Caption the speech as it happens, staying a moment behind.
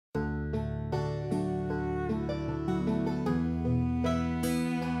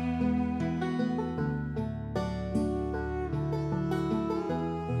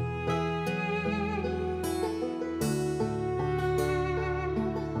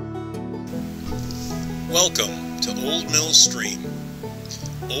Welcome to OldeMillStream.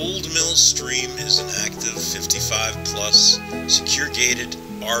 OldeMillStream is an active 55-plus secure gated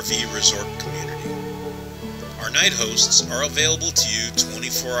RV resort community. Our night hosts are available to you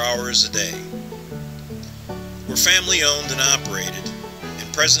 24 hours a day. We're family owned and operated,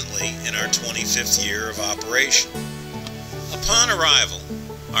 and presently in our 25th year of operation. Upon arrival,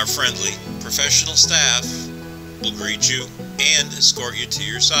 our friendly, professional staff will greet you and escort you to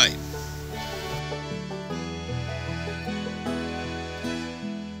your site.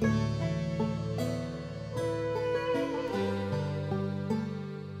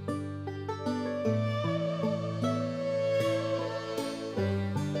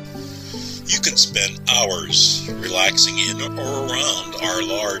 You can spend hours relaxing in or around our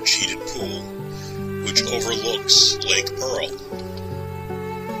large heated pool, which overlooks Lake Pearl.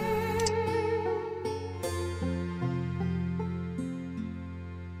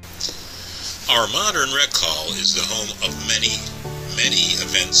 Our modern rec hall is the home of many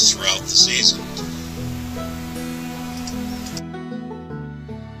events throughout the season.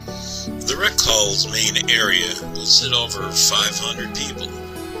 The rec hall's main area will sit over 500 people.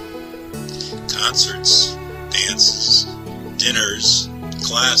 Concerts, dances, dinners,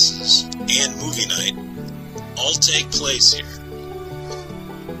 classes, and movie night all take place here.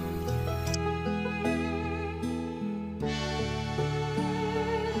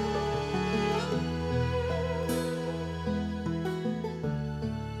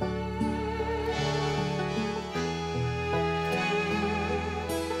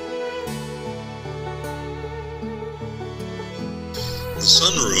 The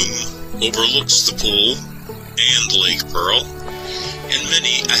sunroom overlooks the pool and Lake Pearl, and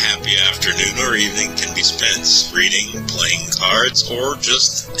many a happy afternoon or evening can be spent reading, playing cards, or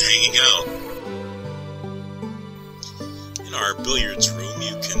just hanging out. In our billiards room,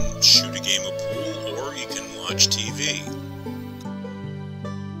 you can shoot a game of pool or you can watch TV.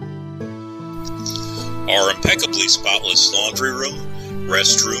 Our impeccably spotless laundry room,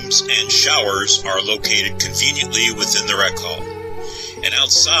 restrooms, and showers are located conveniently within the rec hall. And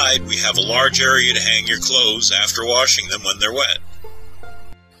outside, we have a large area to hang your clothes after washing them when they're wet.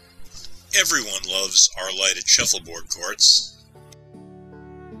 Everyone loves our lighted shuffleboard courts.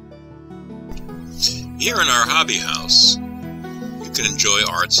 Here in our hobby house, you can enjoy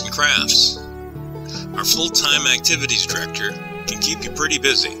arts and crafts. Our full-time activities director can keep you pretty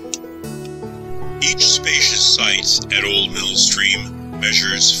busy. Each spacious site at OldeMillStream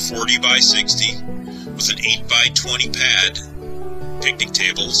measures 40 by 60 with an 8 by 20 pad, picnic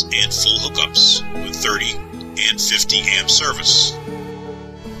tables, and full hookups with 30 and 50 amp service.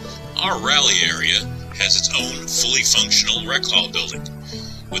 Our rally area has its own fully functional rec hall building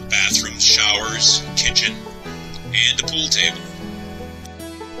with bathrooms, showers, kitchen, and a pool table.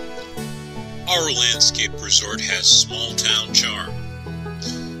 Our landscape resort has small town charm.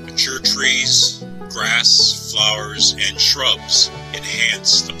 Mature trees, grass, flowers, and shrubs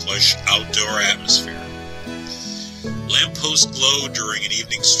enhance the plush outdoor atmosphere. Lamppost glow during an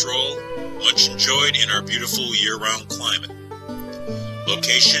evening stroll, much enjoyed in our beautiful year-round climate.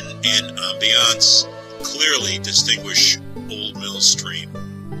 Location and ambiance clearly distinguish OldeMillStream.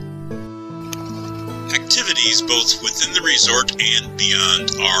 Activities both within the resort and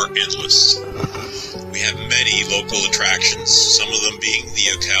beyond are endless. We have many local attractions, some of them being the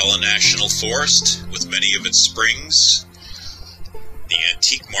Umatilla National Forest with many of its springs, the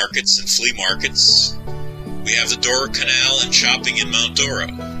antique markets and flea markets. We have the Dora Canal and shopping in Mount Dora.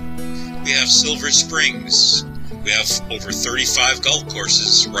 We have Silver Springs. We have over 35 golf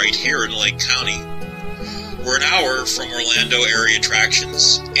courses right here in Lake County. We're an hour from Orlando area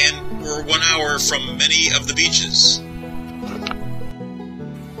attractions, and we're 1 hour from many of the beaches.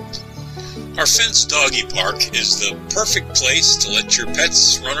 Our fenced doggy park is the perfect place to let your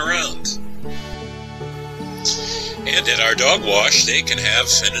pets run around. And at our dog wash, they can have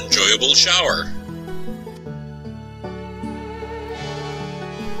an enjoyable shower.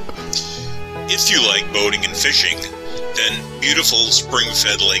 If you like boating and fishing, then beautiful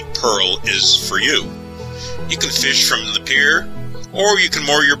spring-fed Lake Pearl is for you. You can fish from the pier, or you can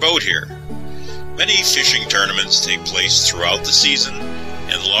moor your boat here. Many fishing tournaments take place throughout the season,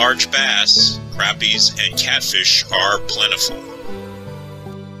 and large bass, crappies, and catfish are plentiful.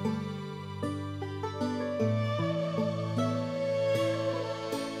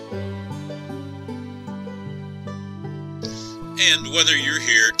 And whether you're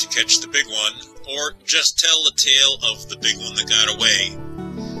here to catch the big one, or just tell the tale of the big one that got away,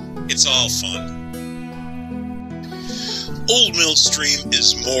 it's all fun. OldeMillStream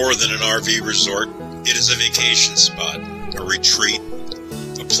is more than an RV resort. It is a vacation spot, a retreat,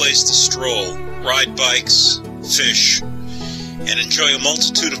 a place to stroll, ride bikes, fish, and enjoy a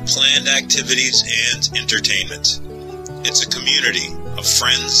multitude of planned activities and entertainment. It's a community of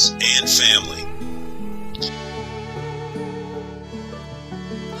friends and family.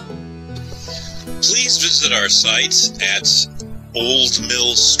 Please visit our site at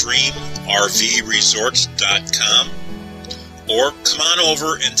OldeMillStream.com or come on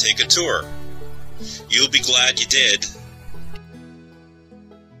over and take a tour. You'll be glad you did.